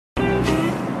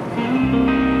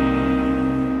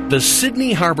The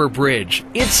Sydney Harbour Bridge.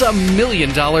 It's a $1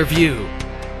 million view.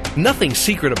 Nothing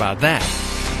secret about that.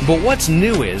 But what's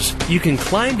new is you can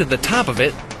climb to the top of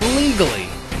it legally.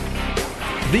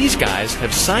 These guys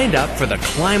have signed up for the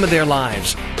climb of their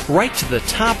lives, right to the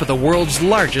top of the world's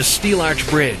largest steel arch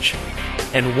bridge.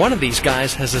 And one of these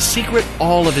guys has a secret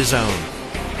all of his own.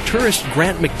 Tourist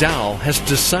Grant McDowell has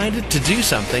decided to do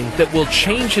something that will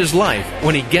change his life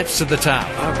when he gets to the top.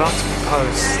 I'm about to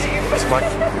propose to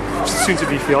my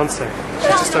soon-to-be fiancée. She's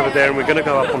just over there, and we're going to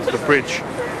go up onto the bridge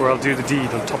where I'll do the deed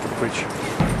on top of the bridge.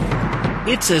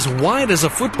 It's as wide as a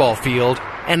football field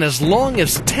and as long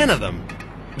as 10 of them.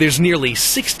 There's nearly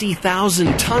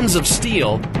 60,000 tons of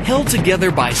steel held together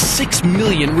by 6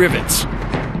 million rivets.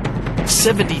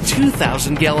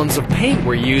 72,000 gallons of paint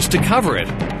were used to cover it.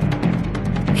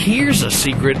 Here's a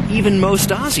secret even most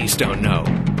Aussies don't know.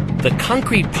 The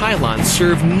concrete pylons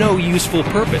serve no useful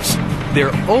purpose.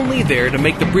 They're only there to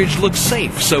make the bridge look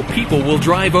safe so people will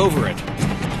drive over it.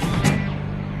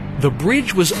 The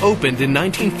bridge was opened in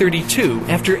 1932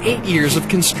 after 8 years of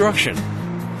construction.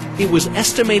 It was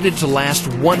estimated to last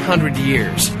 100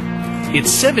 years.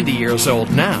 It's 70 years old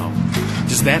now.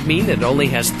 Does that mean it only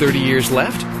has 30 years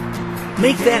left?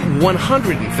 Make that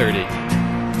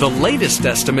 130. The latest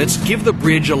estimates give the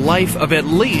bridge a life of at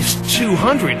least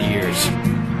 200 years.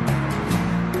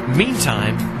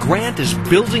 Meantime, Grant is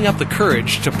building up the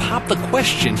courage to pop the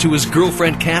question to his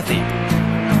girlfriend Kathy.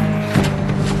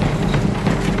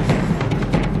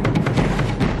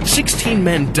 16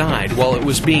 men died while it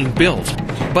was being built.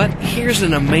 But here's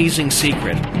an amazing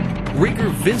secret. Rigger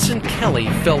Vincent Kelly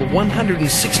fell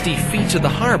 160 feet to the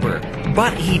harbor,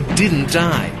 but he didn't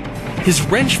die. His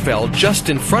wrench fell just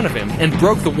in front of him and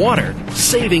broke the water,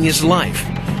 saving his life.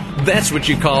 That's what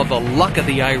you call the luck of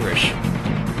the Irish.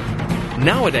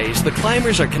 Nowadays, the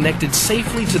climbers are connected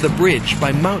safely to the bridge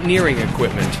by mountaineering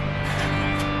equipment.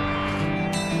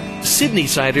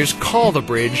 Sydneysiders call the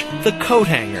bridge the coat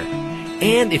hanger.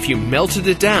 And if you melted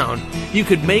it down, you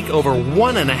could make over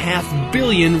 1.5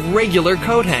 billion regular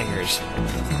coat hangers.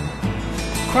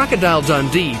 Crocodile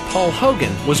Dundee Paul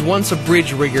Hogan was once a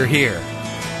bridge rigger here.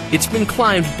 It's been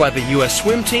climbed by the U.S.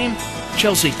 swim team,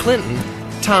 Chelsea Clinton,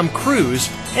 Tom Cruise,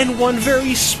 and one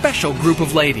very special group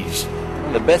of ladies.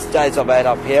 The best days I've had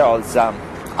up here, I was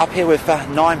up here with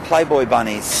 9 Playboy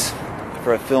bunnies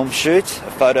for a film shoot,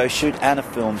 a photo shoot and a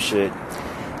film shoot.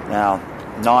 Now,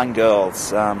 9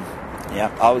 girls. Yeah,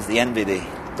 I was the envy.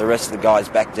 The rest of the guys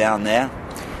back down there.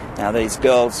 Now these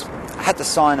girls had to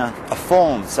sign a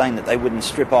form saying that they wouldn't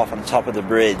strip off on top of the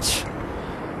bridge.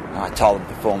 I told them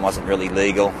the form wasn't really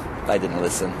legal. They didn't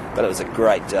listen, but it was a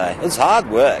great day. It was hard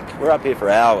work. We're up here for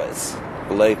hours.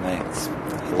 Believe me, it's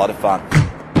a lot of fun.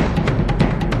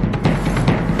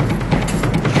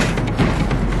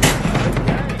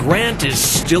 Grant is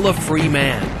still a free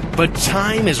man, but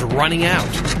time is running out.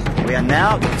 We are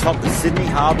now at the top of the Sydney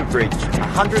Harbour Bridge,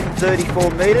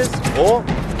 134 metres or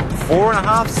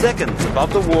 4.5 seconds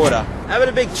above the water. Have it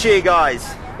a big cheer,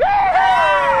 guys.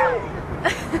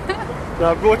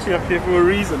 Now, I brought you up here for a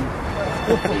reason.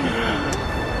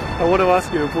 I want to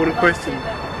ask you an important question.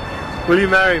 Will you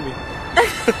marry me?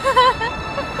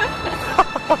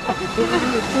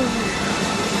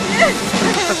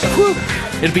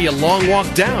 It'd be a long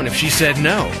walk down if she said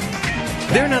no.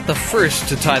 They're not the first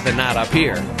to tie the knot up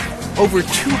here. Over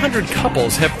 200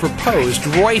 couples have proposed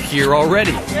right here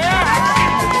already.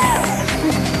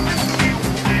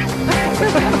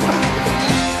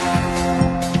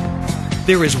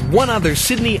 There is one other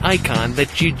Sydney icon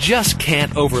that you just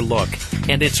can't overlook,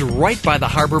 and it's right by the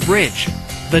Harbour Bridge,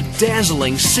 the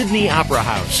dazzling Sydney Opera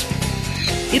House.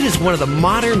 It is one of the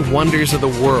modern wonders of the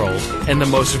world and the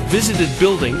most visited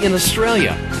building in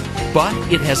Australia, but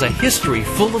it has a history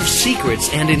full of secrets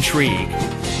and intrigue.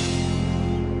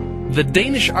 The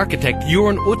Danish architect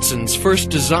Jorn Utsen's first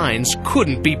designs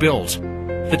couldn't be built.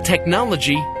 The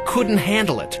technology couldn't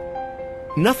handle it.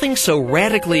 Nothing so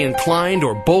radically inclined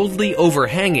or boldly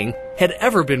overhanging had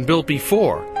ever been built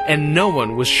before, and no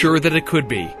one was sure that it could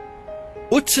be.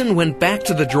 Utsen went back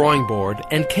to the drawing board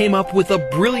and came up with a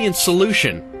brilliant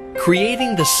solution,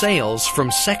 creating the sails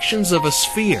from sections of a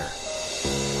sphere.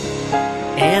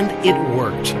 And it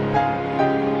worked.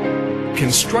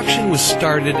 Construction was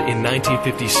started in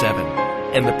 1957,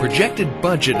 and the projected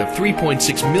budget of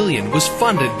 $3.6 million was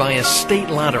funded by a state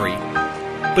lottery.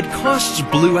 But costs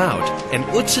blew out, and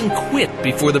Utsen quit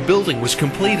before the building was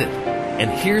completed.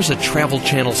 And here's a Travel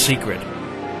Channel secret.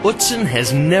 Utsen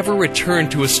has never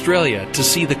returned to Australia to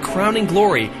see the crowning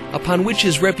glory upon which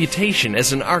his reputation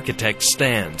as an architect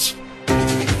stands.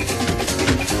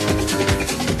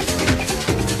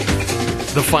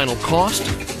 The final cost?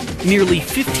 nearly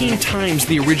 15 times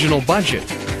the original budget.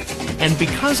 And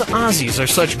because Aussies are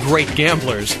such great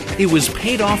gamblers, it was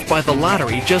paid off by the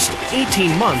lottery just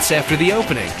 18 months after the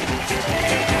opening.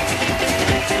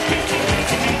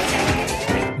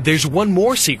 There's one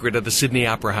more secret of the Sydney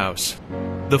Opera House.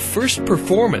 The first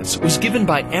performance was given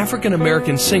by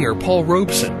African-American singer Paul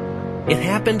Robeson. It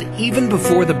happened even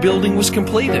before the building was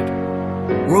completed.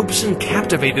 Robeson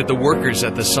captivated the workers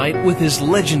at the site with his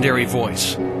legendary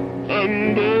voice.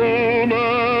 And old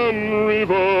man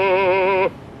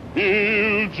River,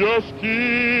 he'll just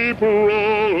keep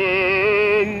rolling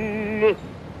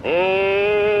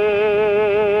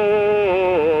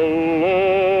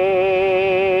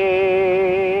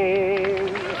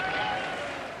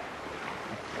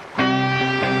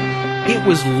It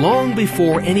was long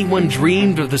before anyone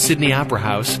dreamed of the Sydney Opera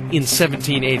House in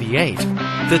 1788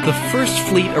 that the first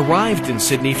fleet arrived in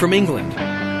Sydney from England.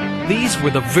 These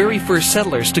were the very first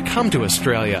settlers to come to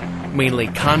Australia, mainly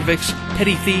convicts,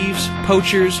 petty thieves,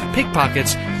 poachers,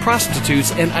 pickpockets,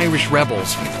 prostitutes, and Irish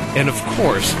rebels, and of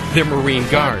course, their Marine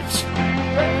Guards.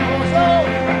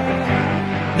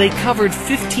 They covered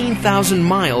 15,000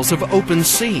 miles of open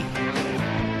sea.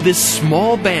 This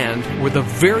small band were the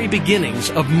very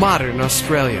beginnings of modern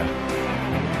Australia.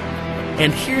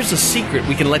 And here's a secret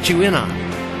we can let you in on.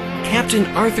 Captain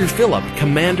Arthur Phillip,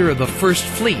 commander of the First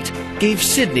Fleet, gave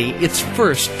Sydney its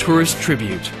first tourist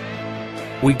tribute.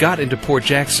 We got into Port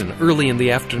Jackson early in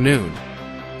the afternoon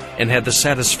and had the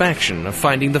satisfaction of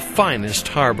finding the finest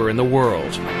harbour in the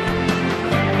world.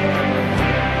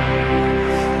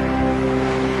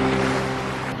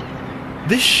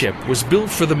 This ship was built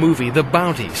for the movie The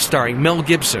Bounty, starring Mel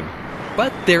Gibson.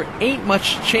 But there ain't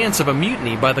much chance of a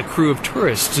mutiny by the crew of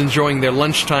tourists enjoying their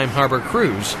lunchtime harbor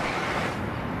cruise.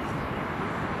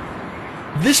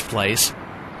 This place,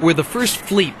 where the First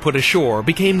Fleet put ashore,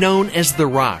 became known as the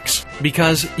Rocks,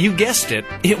 because, you guessed it,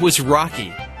 it was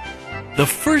rocky. The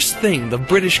first thing the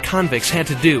British convicts had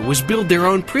to do was build their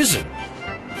own prison.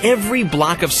 Every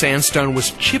block of sandstone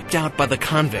was chipped out by the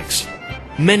convicts.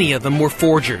 Many of them were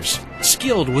forgers,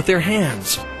 skilled with their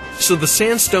hands, so the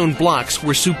sandstone blocks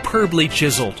were superbly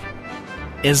chiseled.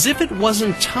 As if it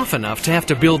wasn't tough enough to have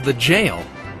to build the jail,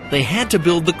 they had to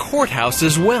build the courthouse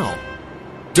as well.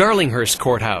 Darlinghurst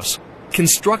Courthouse,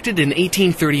 constructed in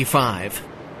 1835.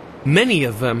 Many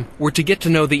of them were to get to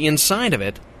know the inside of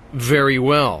it very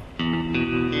well.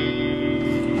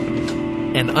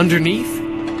 And underneath,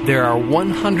 there are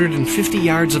 150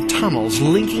 yards of tunnels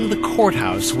linking the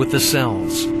courthouse with the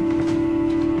cells.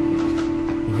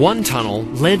 One tunnel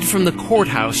led from the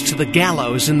courthouse to the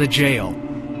gallows in the jail.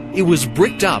 It was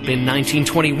bricked up in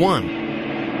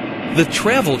 1921. The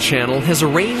Travel Channel has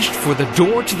arranged for the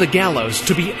door to the gallows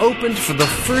to be opened for the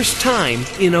first time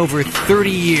in over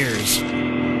 30 years.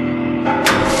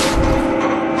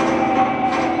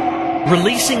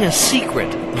 Releasing a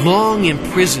secret long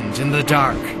imprisoned in the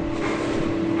dark.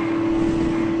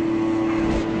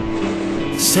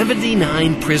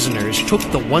 79 prisoners took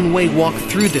the one-way walk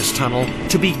through this tunnel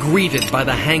to be greeted by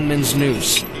the hangman's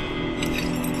noose.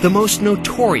 The most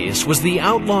notorious was the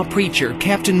outlaw preacher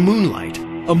Captain Moonlight,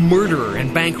 a murderer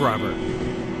and bank robber.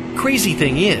 Crazy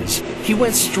thing is, he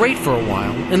went straight for a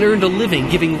while and earned a living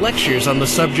giving lectures on the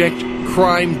subject,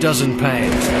 Crime Doesn't Pay.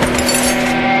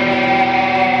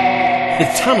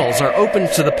 The tunnels are open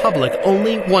to the public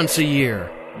only once a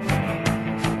year.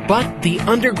 But the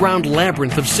underground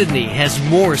labyrinth of Sydney has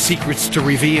more secrets to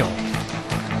reveal.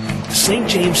 St.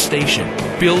 James Station,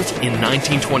 built in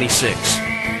 1926.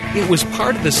 It was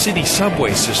part of the city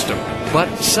subway system,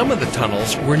 but some of the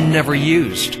tunnels were never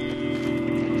used.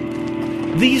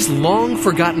 These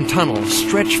long-forgotten tunnels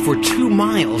stretch for 2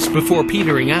 miles before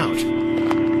petering out.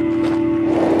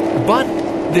 But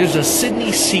there's a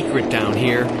Sydney secret down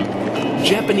here.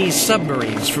 Japanese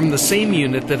submarines from the same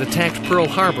unit that attacked Pearl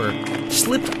Harbor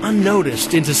slipped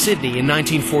unnoticed into Sydney in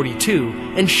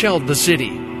 1942 and shelled the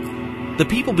city. The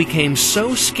people became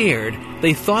so scared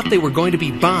they thought they were going to be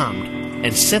bombed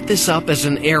and set this up as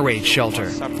an air raid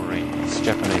shelter.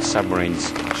 Japanese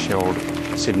submarines shelled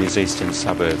Sydney's eastern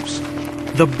suburbs.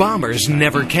 The bombers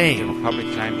never came,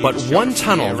 but one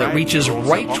tunnel that reaches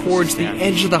right towards the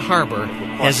edge of the harbor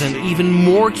has an even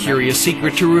more curious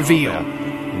secret to reveal.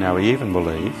 Now, we even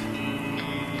believe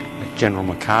that General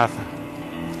MacArthur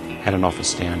had an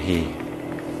office down here.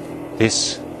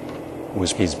 This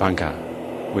was his bunker,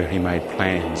 where he made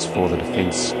plans for the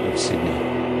defence of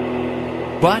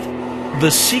Sydney. But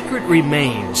the secret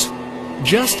remains.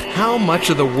 Just how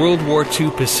much of the World War II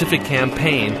Pacific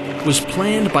Campaign was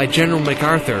planned by General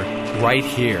MacArthur right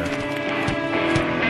here?